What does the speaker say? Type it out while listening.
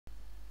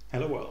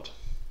Hello world,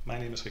 my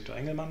name is Victor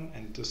Engelmann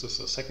and this is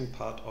the second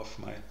part of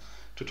my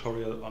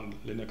tutorial on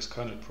Linux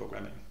kernel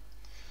programming.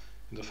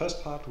 In the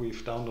first part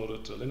we've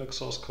downloaded the Linux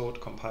source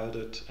code, compiled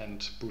it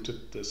and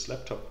booted this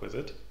laptop with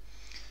it.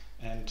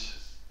 And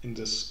in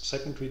this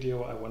second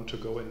video I want to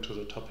go into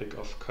the topic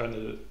of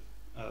kernel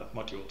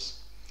modules.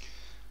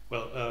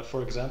 Well,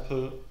 for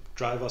example,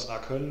 drivers are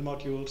kernel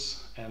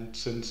modules, and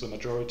since the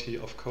majority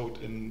of code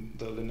in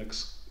the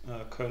Linux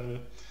kernel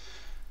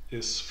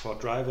is for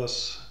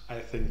drivers, I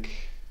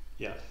think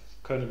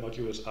kernel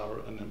modules are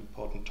an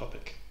important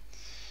topic.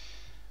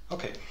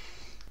 Okay,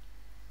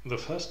 the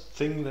first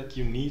thing that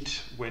you need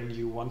when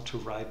you want to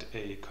write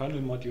a kernel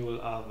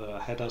module are the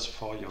headers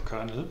for your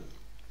kernel.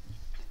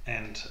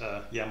 And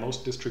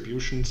most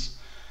distributions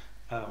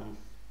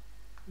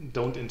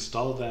don't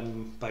install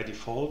them by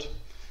default,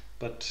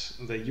 but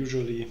they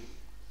usually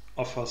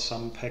offer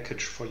some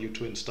package for you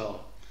to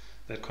install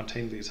that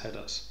contain these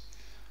headers.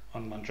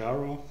 On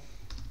Manjaro,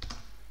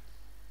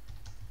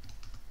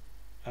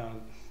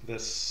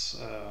 this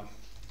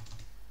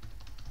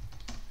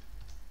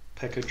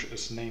package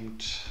is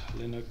named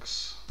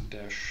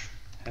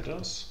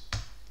Linux-headers,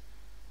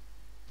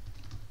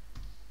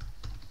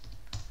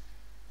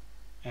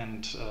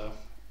 and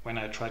when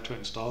I try to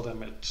install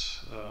them,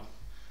 it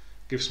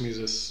gives me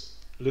this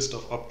list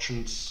of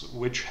options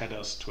which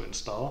headers to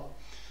install.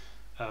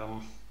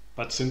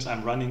 But since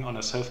I'm running on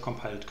a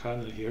self-compiled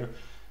kernel here,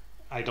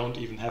 I don't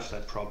even have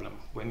that problem.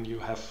 When you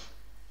have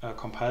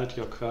compiled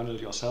your kernel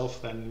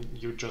yourself, then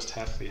you just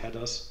have the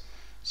headers,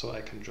 so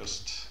I can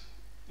just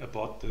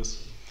abort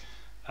this.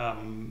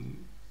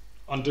 On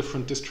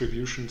different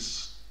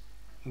distributions,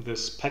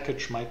 this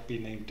package might be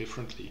named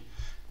differently.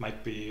 It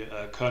might be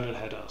kernel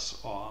headers,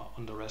 or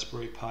on the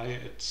Raspberry Pi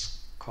it's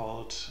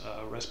called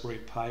Raspberry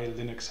Pi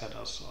Linux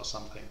headers or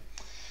something.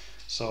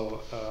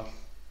 So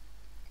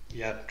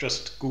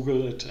just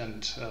Google it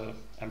and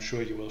I'm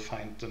sure you will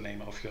find the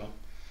name of your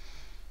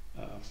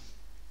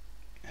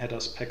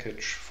headers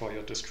package for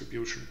your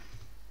distribution.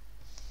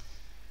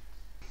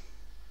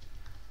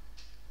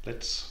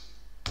 Let's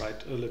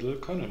write a little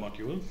kernel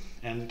module,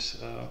 and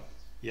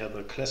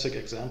the classic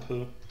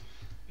example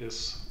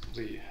is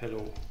the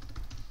Hello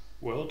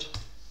World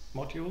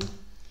module,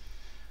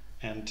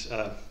 and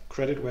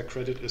credit where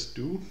credit is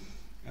due.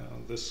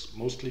 This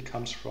mostly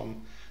comes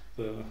from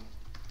the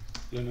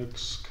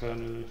Linux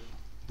kernel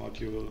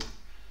module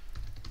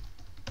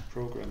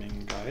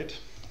programming guide.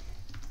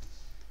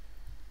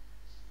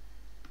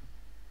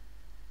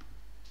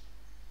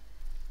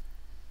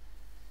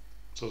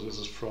 So this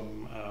is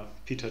from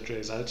Peter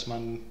J.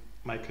 Salzman,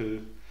 Michael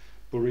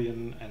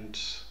Burian and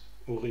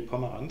Uri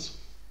Pomeranz.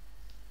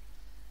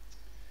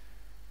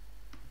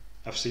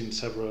 I've seen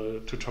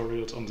several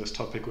tutorials on this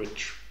topic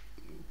which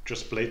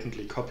just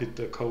blatantly copied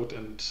the code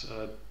and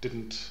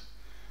didn't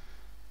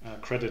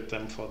credit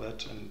them for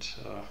that, and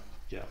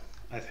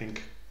I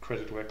think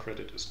credit where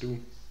credit is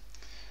due.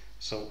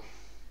 So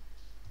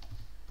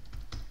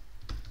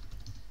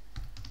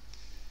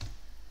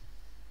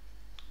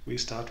we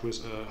start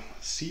with a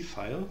C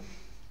file,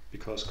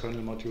 because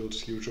kernel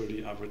modules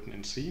usually are written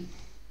in C,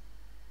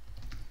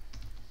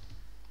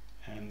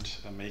 and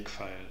a make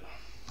file.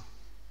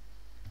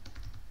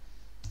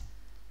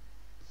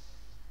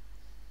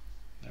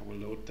 I will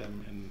load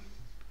them in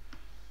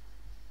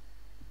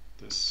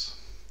this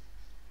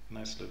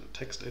nice little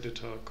text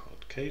editor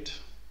called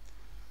Kate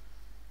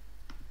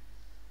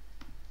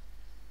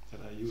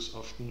that I use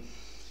often.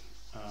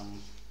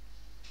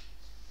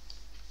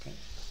 Okay.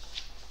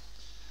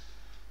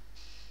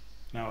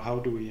 Now, how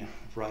do we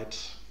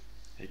write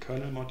a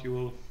kernel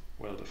module?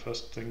 Well, the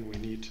first thing we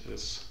need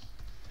is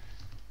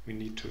we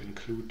need to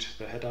include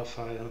the header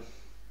file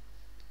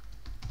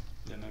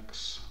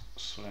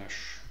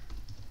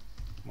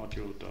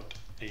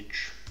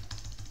linux/module.h.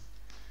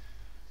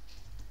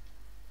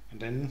 And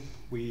then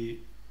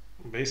we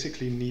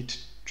basically need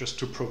just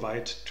to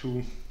provide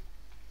two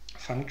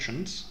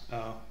functions.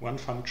 One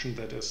function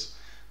that is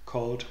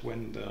called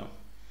when the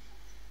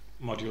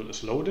module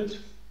is loaded,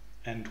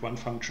 and one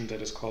function that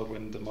is called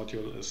when the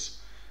module is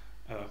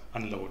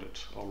unloaded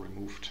or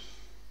removed.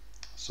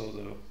 So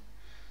the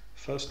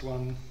first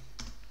one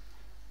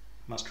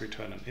must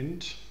return an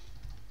int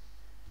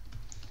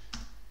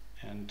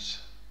and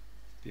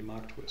be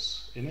marked with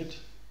init,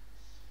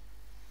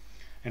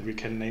 and we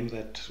can name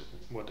that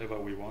whatever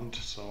we want.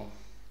 So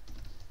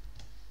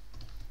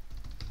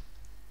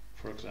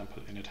for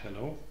example, init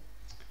hello.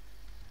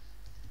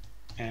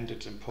 And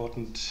it's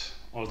important,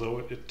 although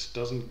it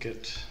doesn't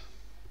get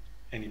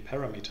any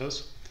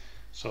parameters,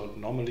 so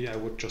normally I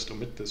would just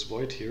omit this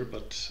void here,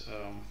 but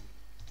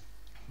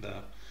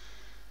the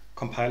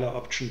compiler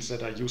options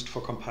that are used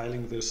for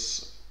compiling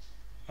this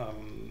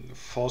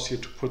force you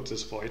to put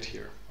this void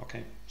here.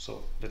 Okay,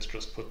 so let's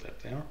just put that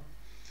there.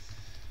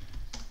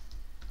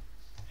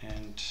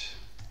 And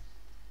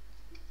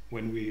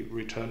when we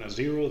return a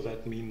 0,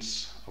 that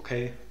means,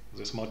 okay,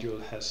 this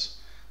module has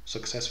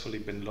successfully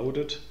been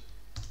loaded.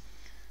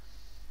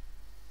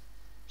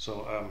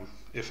 So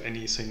if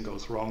anything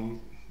goes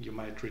wrong, you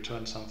might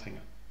return something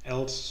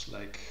else,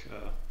 like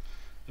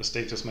a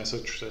status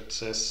message that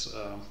says,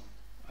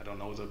 I don't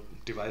know, the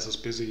device is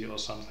busy or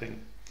something.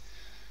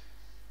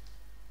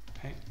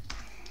 Okay,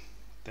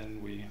 then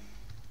we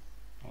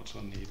also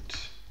need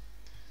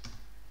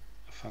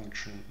a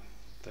function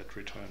that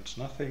returns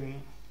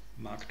nothing,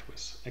 marked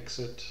with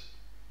exit.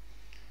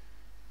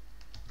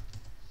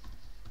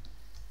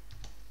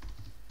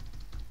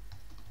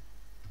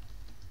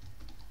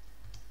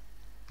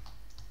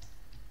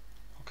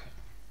 Okay,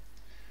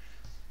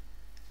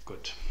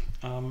 good.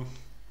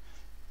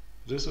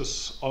 This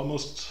is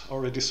almost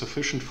already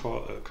sufficient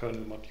for a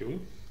kernel module.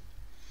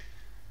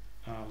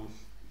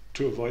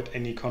 To avoid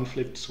any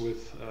conflicts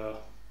with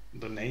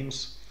the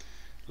names,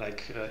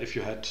 like if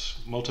you had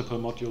multiple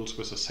modules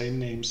with the same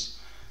names,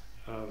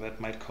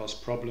 that might cause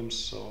problems,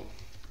 so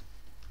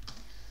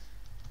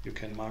you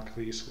can mark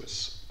these with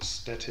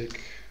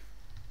static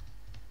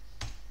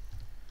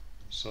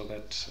so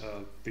that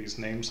these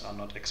names are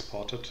not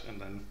exported, and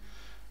then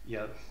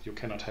you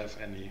cannot have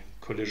any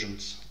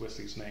collisions with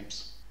these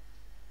names.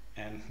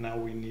 And now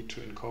we need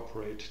to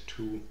incorporate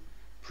two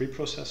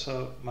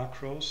preprocessor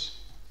macros,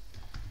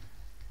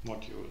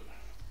 module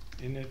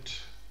init,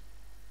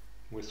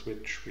 with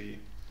which we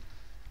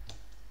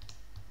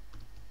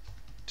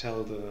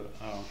tell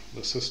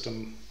the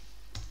system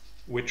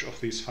which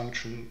of these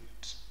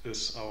functions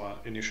is our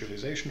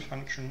initialization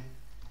function,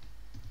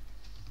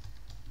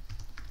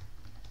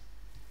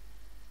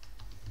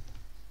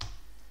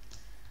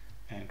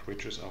 and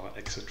which is our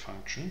exit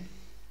function.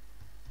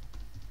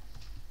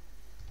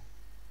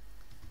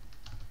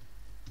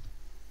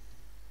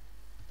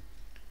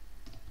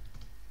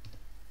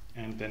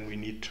 And then we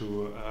need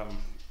to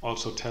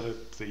also tell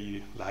it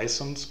the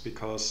license,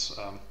 because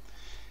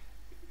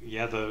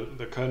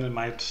the kernel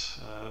might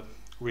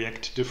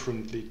react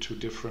differently to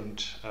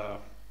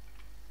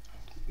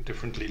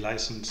differently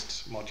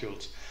licensed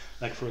modules.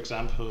 Like, for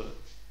example,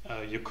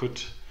 you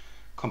could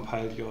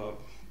compile your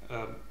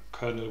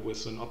kernel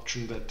with an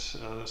option that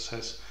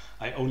says,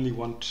 I only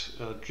want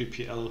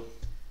GPL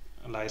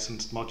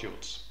licensed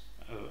modules.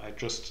 I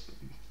just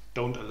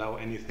don't allow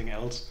anything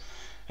else.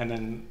 And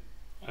then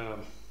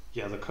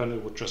the kernel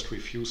would just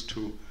refuse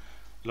to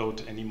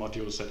load any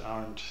modules that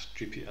aren't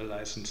GPL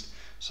licensed.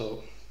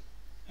 So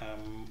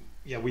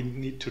we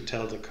need to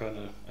tell the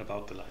kernel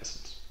about the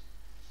license.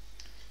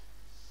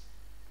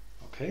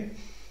 Okay,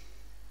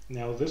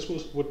 now this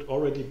would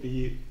already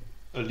be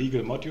a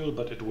legal module,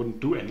 but it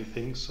wouldn't do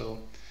anything. So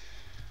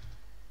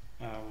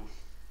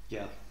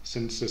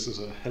since this is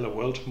a Hello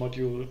World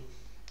module,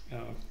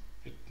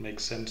 it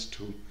makes sense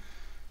to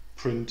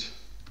print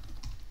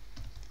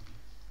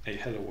a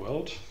Hello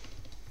World.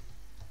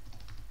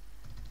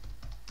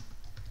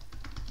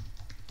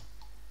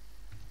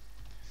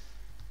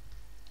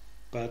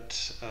 But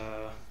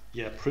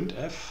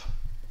printf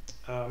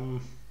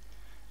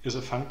is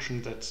a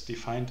function that's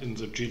defined in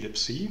the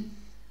glibc,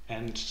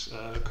 and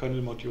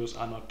kernel modules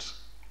are not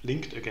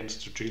linked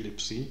against the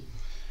glibc,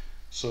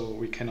 so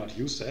we cannot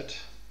use that.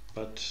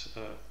 But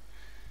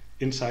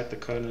inside the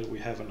kernel we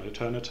have an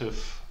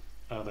alternative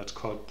that's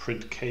called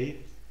printk,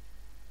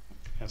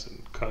 as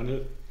in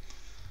kernel.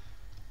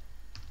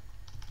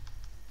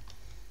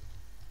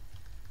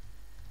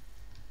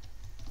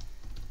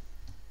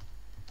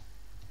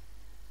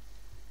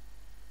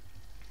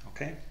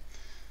 Okay,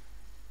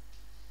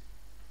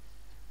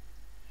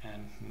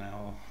 and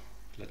now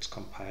let's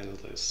compile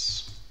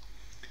this.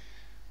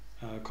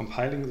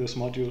 Compiling this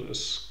module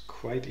is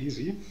quite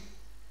easy.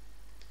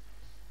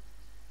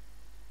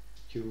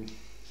 You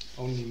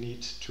only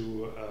need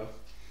to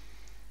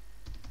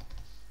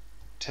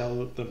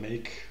tell the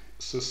make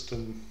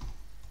system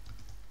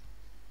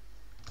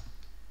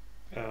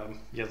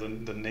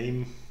the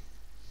name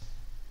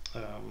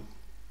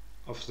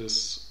of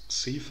this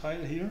C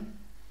file here,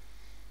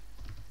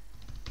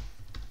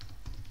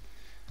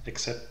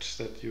 except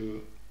that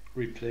you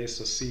replace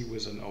the C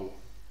with an O.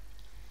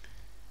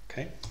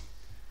 Okay,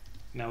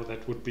 now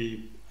that would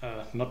be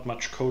not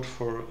much code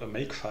for a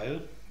make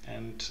file,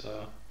 and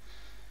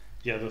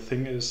the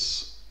thing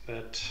is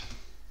that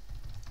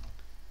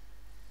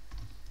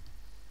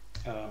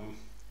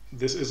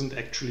this isn't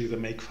actually the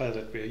make file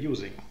that we are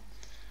using.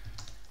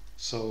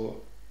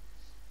 So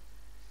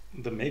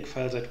the make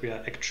file that we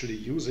are actually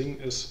using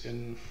is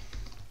in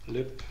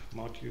lib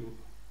modules,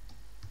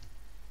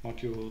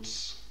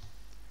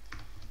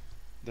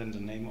 then the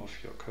name of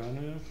your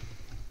kernel,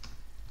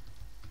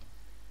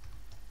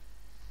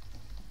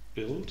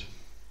 build,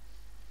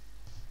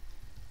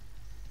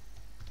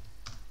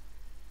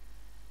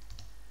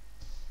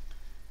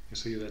 you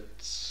see that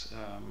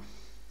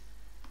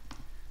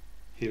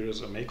here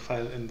is a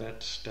makefile in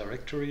that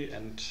directory,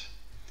 and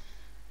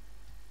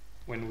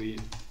when we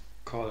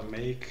call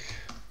make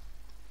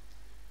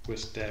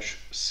with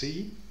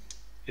 -c,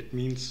 it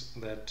means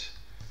that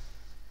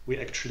we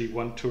actually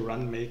want to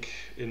run make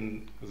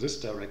in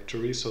this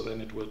directory, so then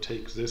it will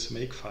take this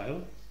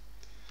makefile,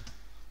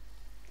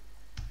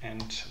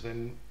 and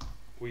then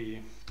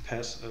we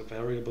pass a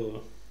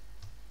variable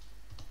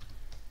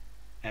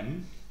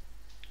m,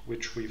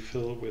 which we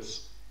fill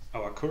with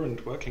our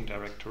current working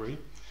directory,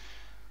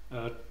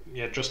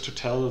 yeah, just to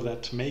tell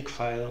that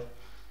makefile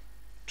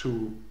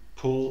to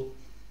pull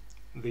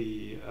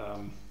the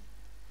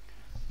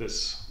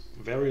this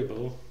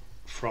variable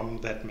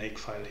from that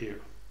makefile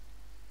here.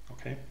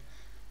 Okay,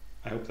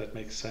 I hope that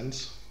makes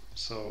sense.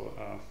 So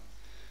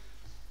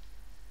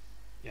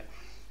yeah,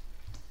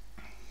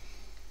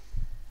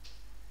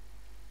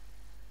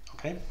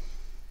 okay,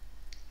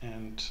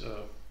 and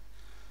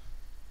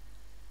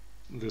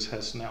this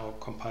has now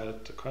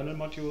compiled the kernel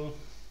module.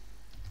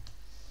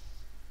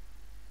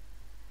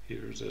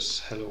 Here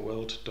this hello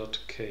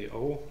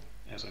world.ko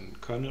as a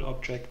kernel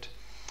object.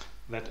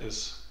 That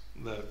is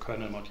the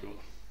kernel module.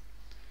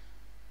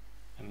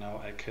 And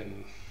now I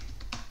can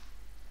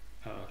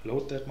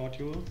load that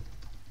module.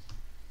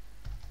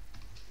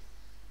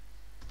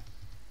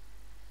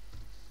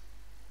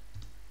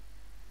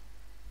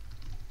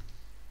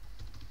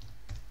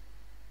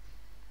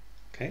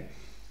 Okay.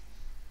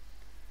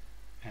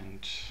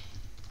 And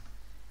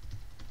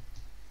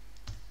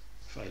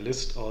if I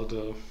list all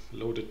the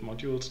loaded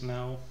modules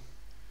now,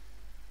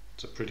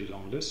 it's a pretty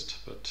long list,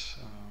 but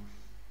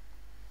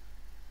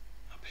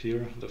up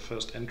here, the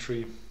first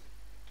entry,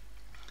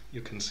 you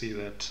can see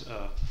that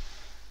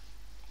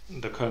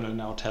the kernel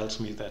now tells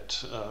me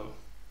that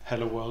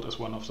Hello World is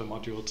one of the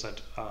modules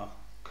that are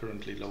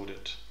currently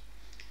loaded.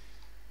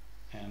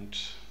 And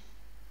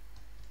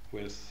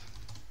with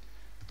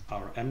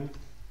rm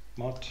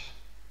mod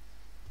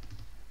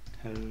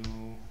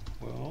hello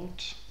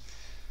world,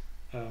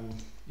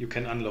 you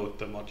can unload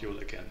the module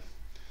again.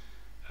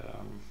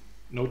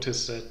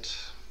 Notice that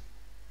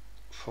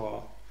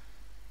for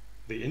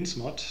the ins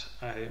mod,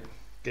 I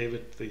gave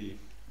it the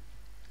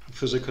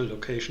physical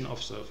location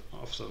of the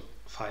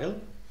file,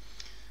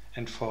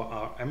 and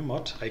for rm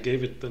mod, I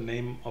gave it the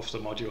name of the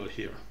module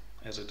here,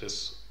 as it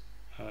is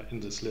in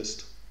this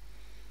list.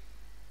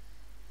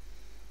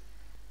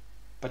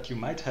 But you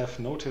might have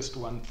noticed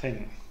one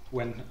thing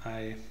when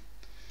I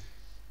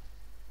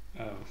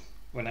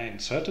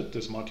inserted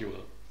this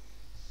module.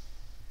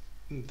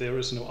 There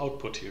is no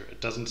output here.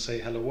 It doesn't say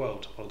hello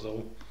world,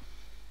 although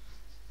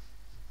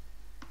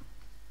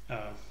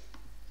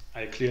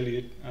I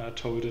clearly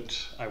told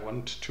it I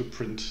want to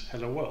print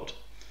hello world.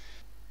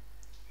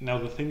 Now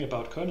the thing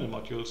about kernel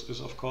modules is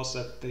of course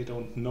that they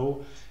don't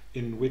know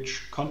in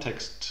which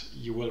context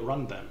you will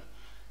run them.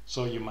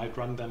 So you might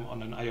run them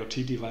on an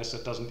IoT device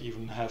that doesn't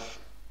even have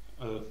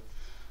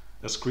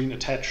a screen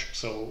attached.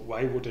 So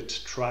why would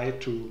it try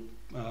to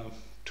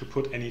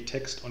put any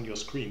text on your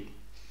screen?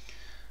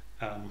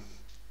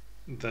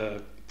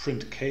 The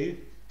printk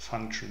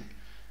function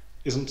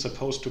isn't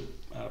supposed to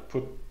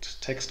put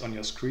text on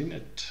your screen.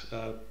 It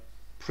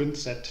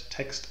prints that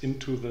text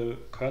into the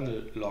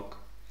kernel log.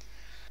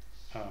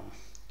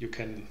 You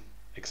can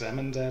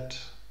examine that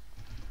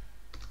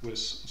with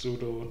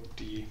sudo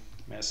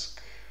dmesc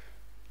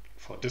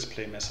for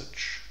display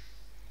message.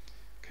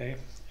 Okay,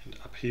 and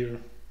up here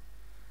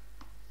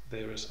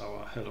there is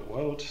our hello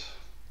world,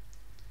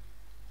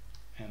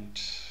 and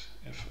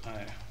if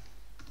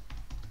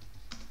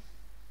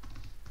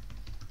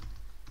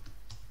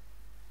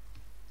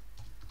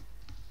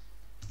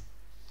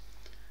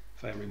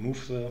I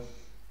remove the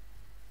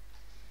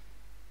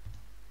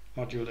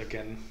module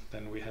again,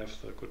 then we have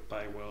the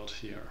goodbye world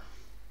here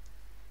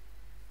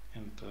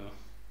and the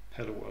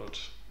hello world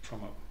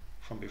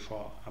from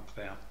before up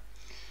there.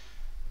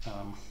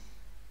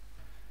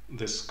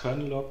 This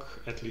kernel log,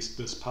 at least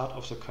this part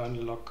of the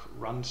kernel log,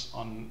 runs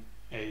on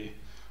a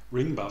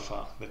ring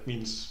buffer. That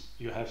means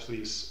you have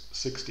these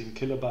 16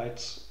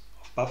 kilobytes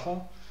of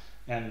buffer,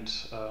 and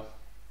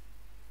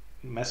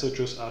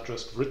messages are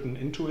just written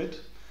into it.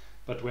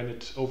 But when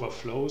it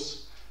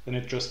overflows, then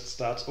it just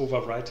starts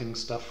overwriting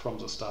stuff from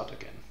the start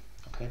again.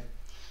 Okay,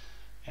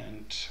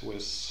 and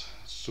with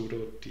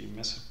sudo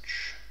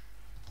dmessage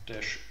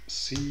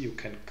 -c you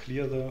can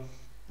clear the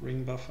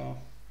ring buffer.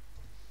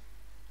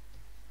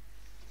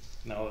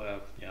 Now,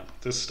 yeah,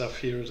 this stuff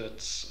here,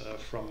 that's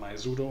from my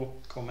sudo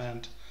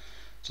command,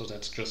 so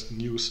that's just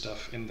new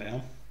stuff in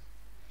there.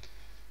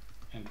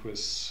 And with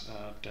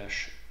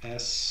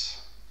 -s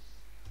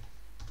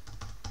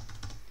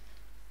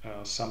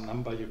some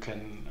number, you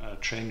can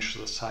change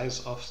the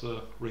size of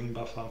the ring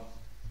buffer.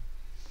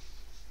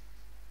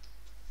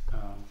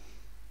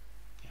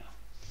 Yeah.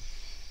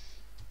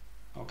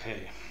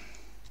 Okay.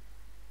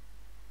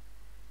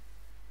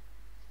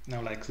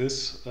 Now, like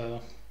this,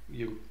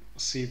 you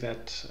see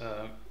that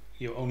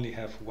you only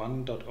have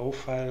one .o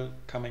file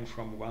coming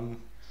from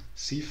one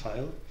C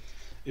file.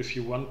 If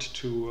you want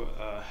to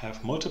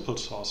have multiple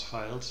source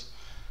files,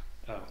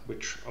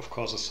 which of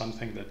course is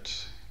something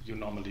that you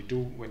normally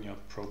do when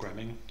you're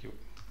programming,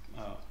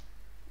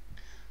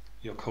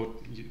 your code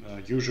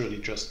usually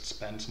just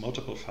spans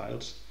multiple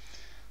files,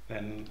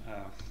 then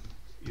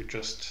you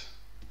just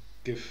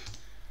give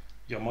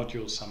your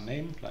module some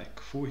name, like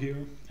foo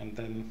here, and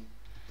then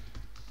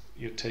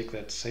you take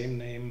that same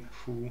name,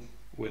 foo,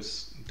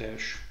 with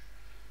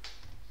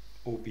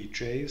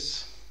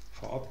 -objs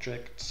for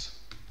objects,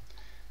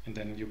 and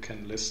then you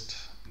can list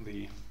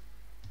the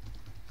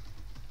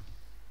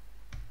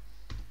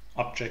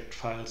object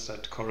files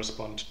that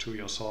correspond to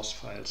your source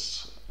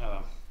files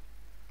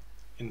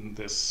in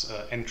this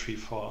entry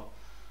for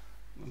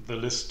the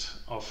list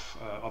of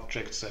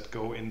objects that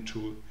go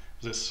into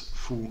this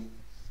foo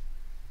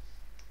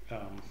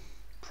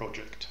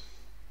project.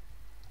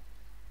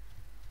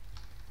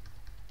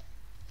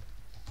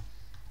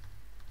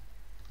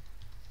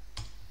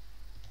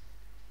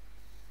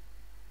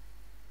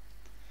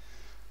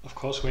 Of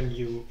course, when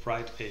you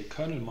write a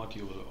kernel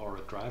module or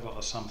a driver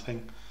or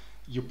something,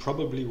 you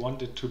probably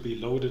want it to be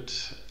loaded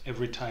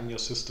every time your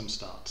system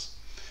starts.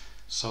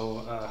 So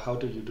how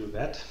do you do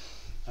that?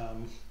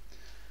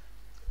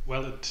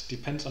 Well, it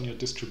depends on your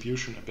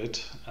distribution a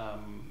bit,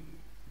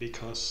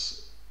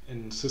 because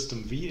in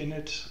system V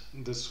init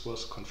this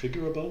was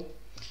configurable,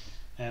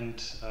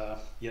 and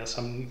yeah,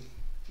 some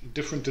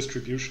different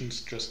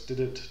distributions just did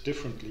it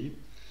differently.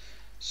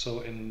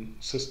 So in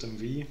system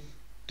V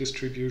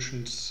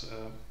distributions,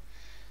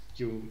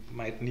 you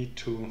might need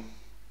to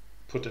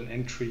put an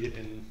entry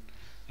in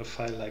a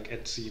file like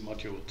etc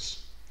modules,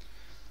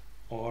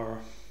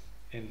 or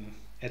in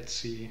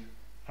etc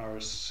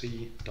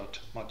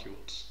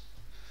rc.modules,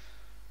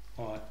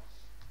 or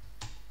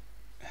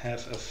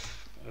have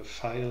a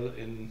file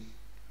in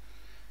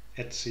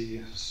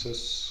etc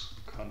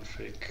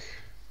sysconfig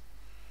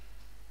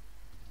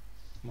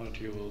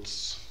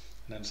modules,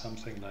 and then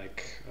something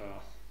like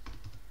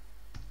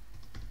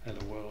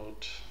hello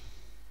world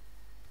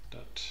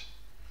dot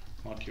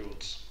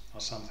modules or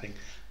something.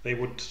 They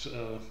would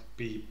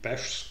be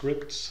bash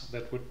scripts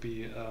that would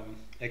be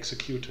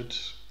executed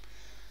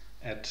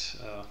at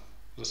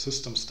the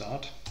system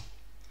start.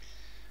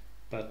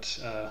 But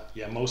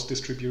yeah, most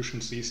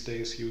distributions these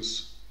days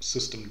use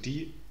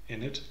systemd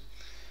init,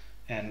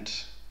 and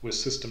with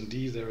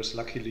systemd there is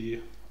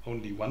luckily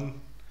only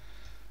one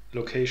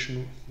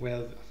location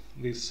where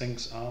these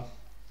things are.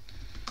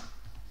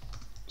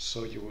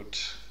 So you would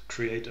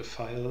create a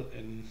file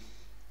in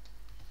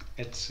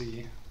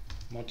etc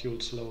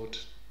modules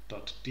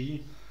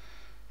load.d.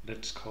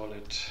 Let's call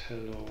it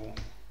hello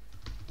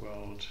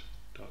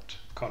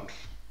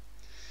world.conf.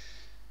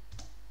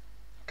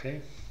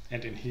 Okay,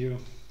 and in here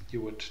you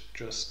would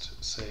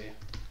just say,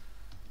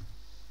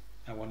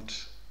 I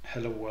want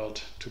hello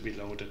world to be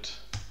loaded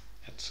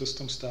at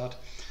system start.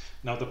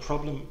 Now the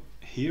problem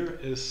here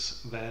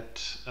is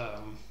that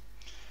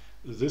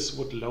this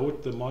would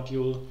load the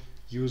module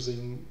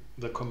using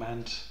the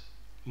command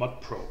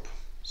modprobe.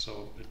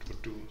 So it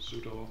would do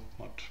sudo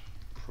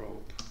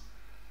modprobe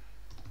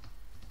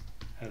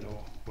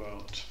hello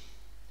world.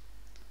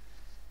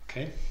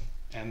 Okay,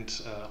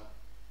 and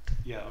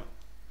yeah,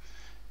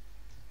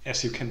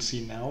 as you can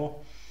see now,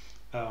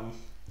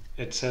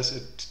 it says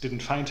it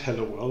didn't find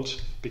hello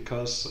world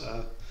because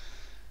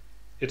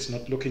it's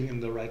not looking in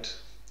the right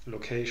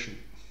location.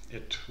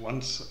 It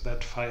wants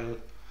that file,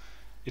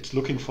 it's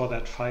looking for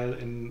that file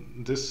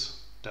in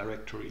this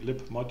directory,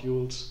 lib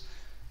modules,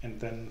 and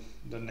then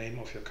the name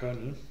of your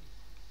kernel.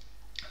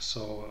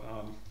 So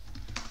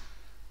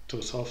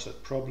to solve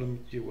that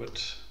problem, you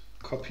would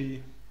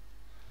copy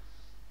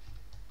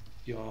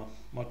your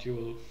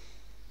module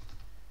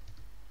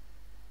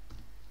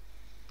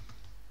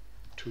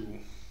to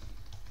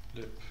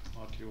lib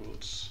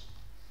modules,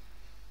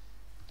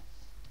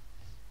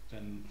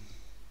 then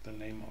the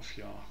name of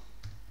your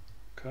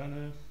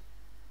kernel.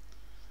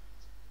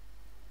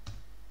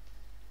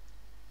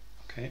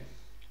 Okay.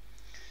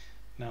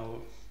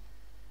 Now,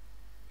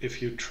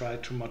 if you try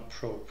to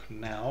modprobe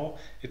now,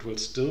 it will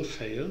still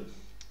fail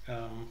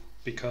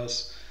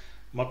because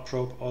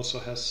modprobe also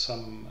has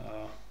some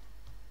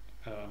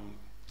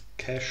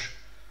cache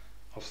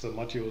of the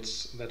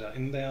modules that are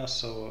in there.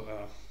 So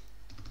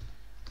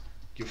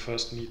you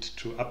first need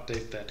to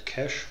update that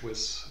cache with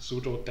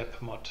sudo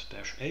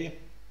depmod-a.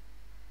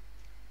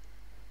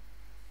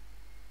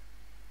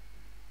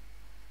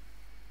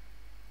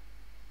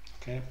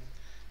 Okay,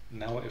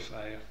 now if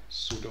I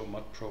sudo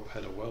modprobe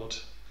hello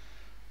world,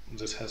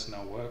 this has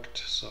now worked.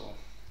 So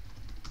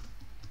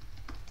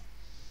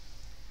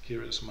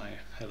here is my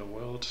hello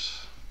world.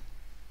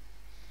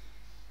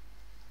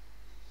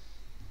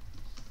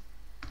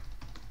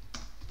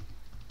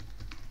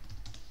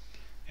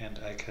 And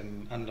I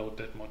can unload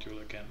that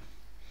module again.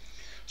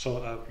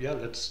 So yeah,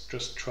 let's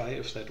just try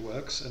if that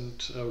works and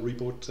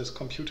reboot this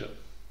computer.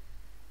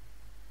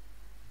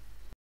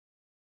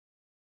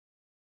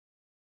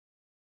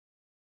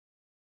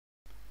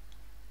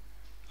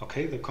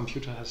 Okay, the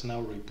computer has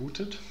now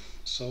rebooted,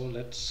 so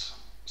let's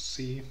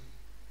see.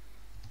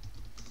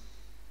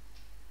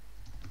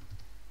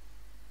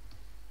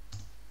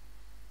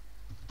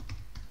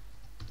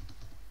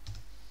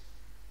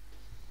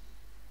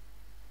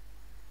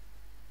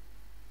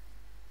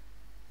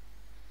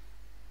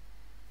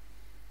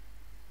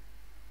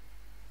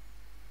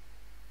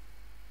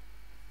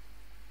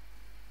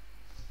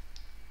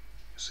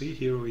 See,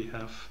 here we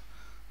have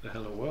the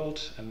hello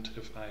world, and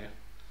if I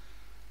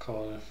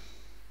call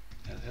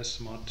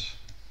lsmod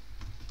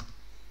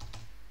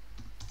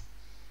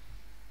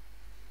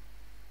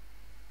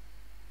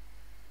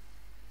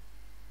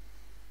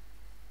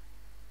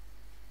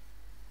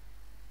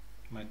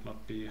my might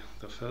not be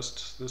the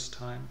first this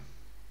time.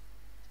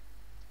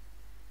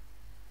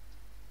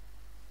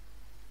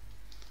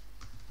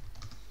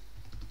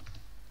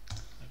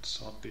 Let's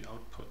sort the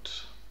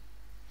output.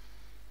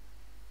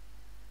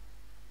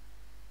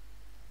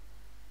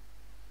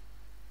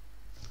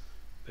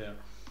 There,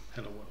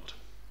 hello world.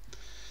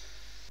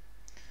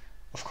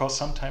 Of course,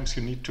 sometimes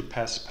you need to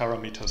pass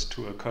parameters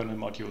to a kernel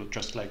module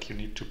just like you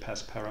need to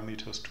pass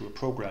parameters to a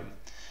program,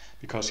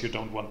 because you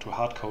don't want to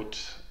hardcode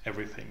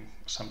everything.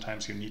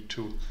 Sometimes you need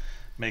to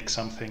make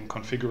something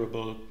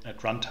configurable at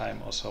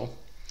runtime or so.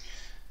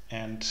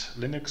 And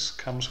Linux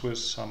comes with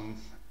some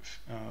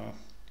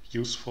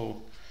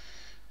useful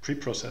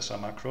preprocessor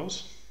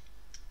macros.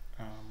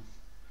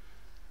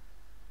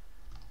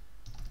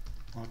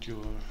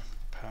 Module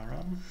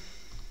param.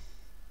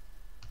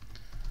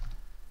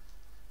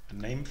 A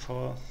name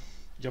for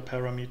your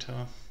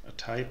parameter, a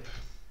type,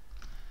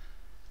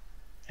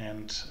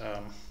 and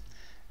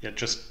yeah,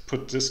 just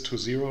put this to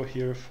 0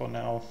 here for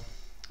now.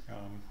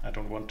 I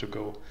don't want to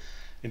go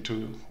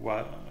into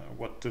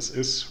what this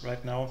is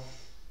right now.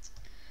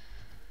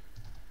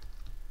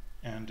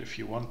 And if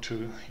you want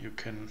to, you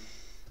can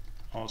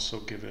also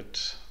give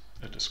it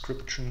a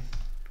description.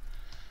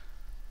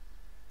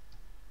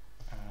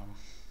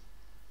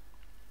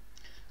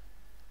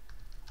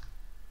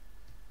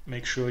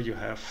 Make sure you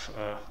have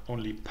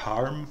only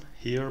parm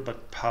here,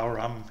 but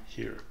param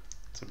here.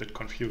 It's a bit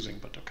confusing,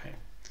 but okay.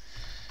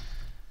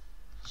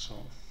 So,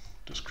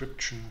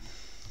 description.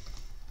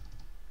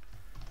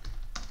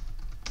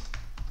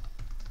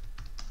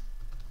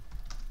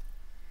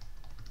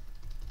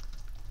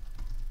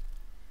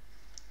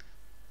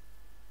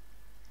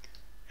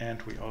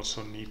 And we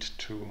also need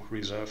to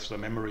reserve the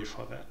memory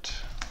for that.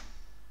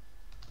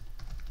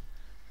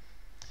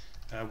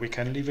 We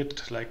can leave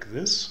it like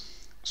this.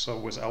 So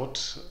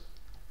without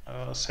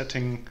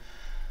setting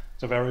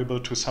the variable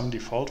to some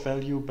default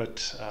value,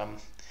 but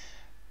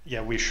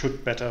yeah, we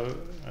should better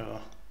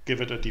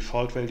give it a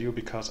default value,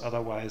 because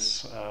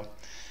otherwise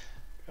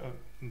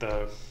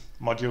the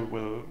module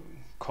will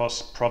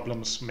cause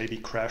problems, maybe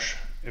crash,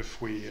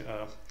 if we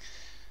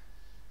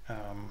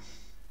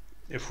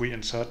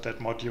insert that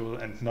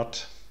module and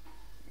not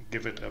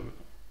give it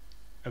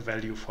a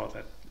value for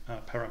that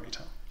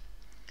parameter.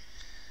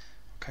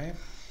 Okay.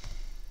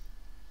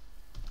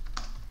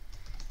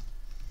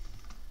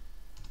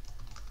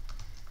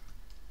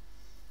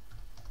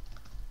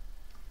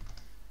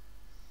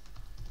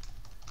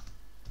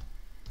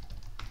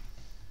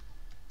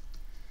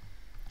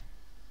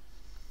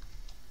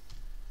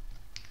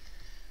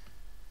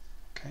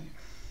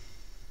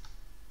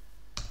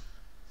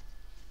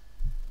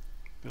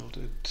 Build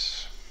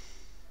it.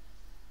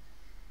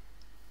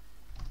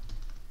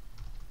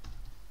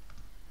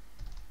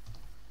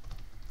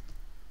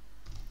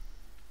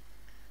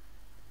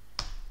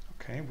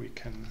 Okay, we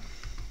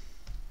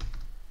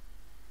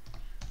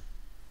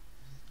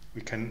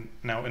can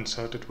now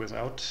insert it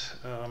without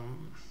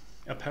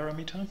a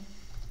parameter.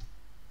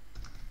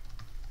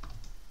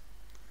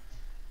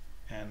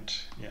 And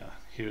yeah,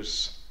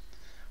 here's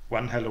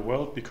one hello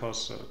world,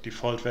 because the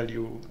default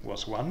value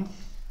was 1,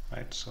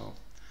 right? So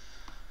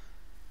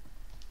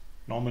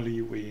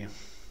normally we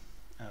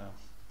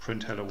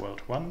print hello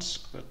world once,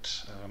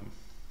 but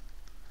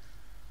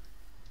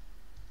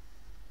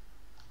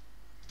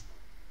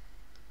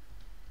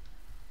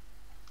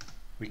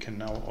we can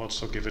now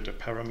also give it a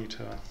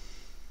parameter.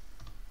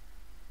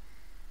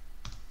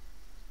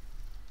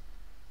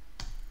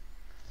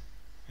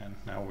 And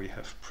now we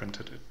have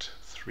printed it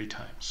 3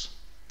 times.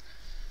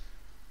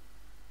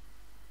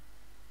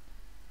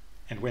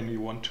 And when we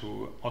want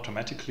to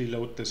automatically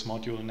load this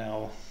module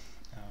now,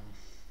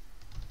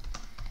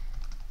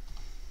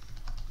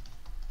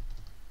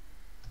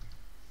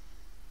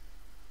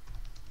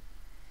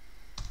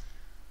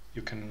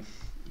 you can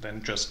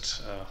then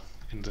just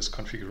in this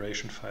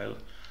configuration file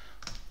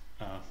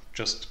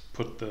just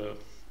put the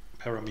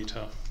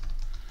parameter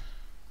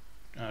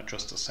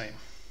just the same.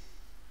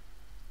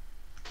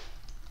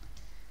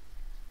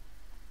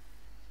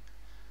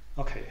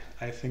 Okay,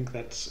 I think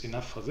that's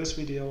enough for this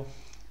video.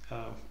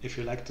 If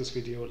you like this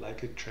video,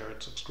 like it, share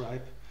it,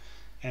 subscribe.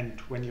 And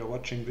when you're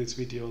watching these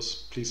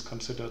videos, please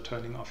consider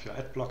turning off your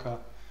ad blocker.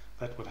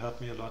 That would help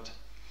me a lot.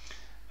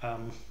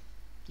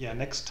 Yeah,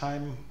 next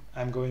time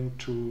I'm going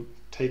to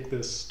take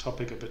this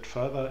topic a bit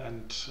further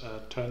and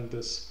turn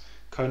this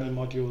kernel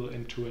module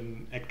into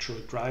an actual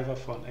driver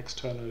for an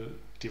external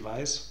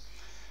device.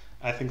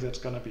 I think that's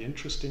going to be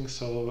interesting,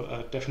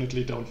 so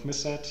definitely don't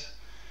miss that.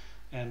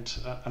 And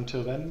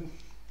until then,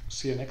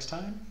 see you next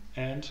time,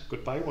 and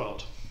goodbye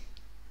world.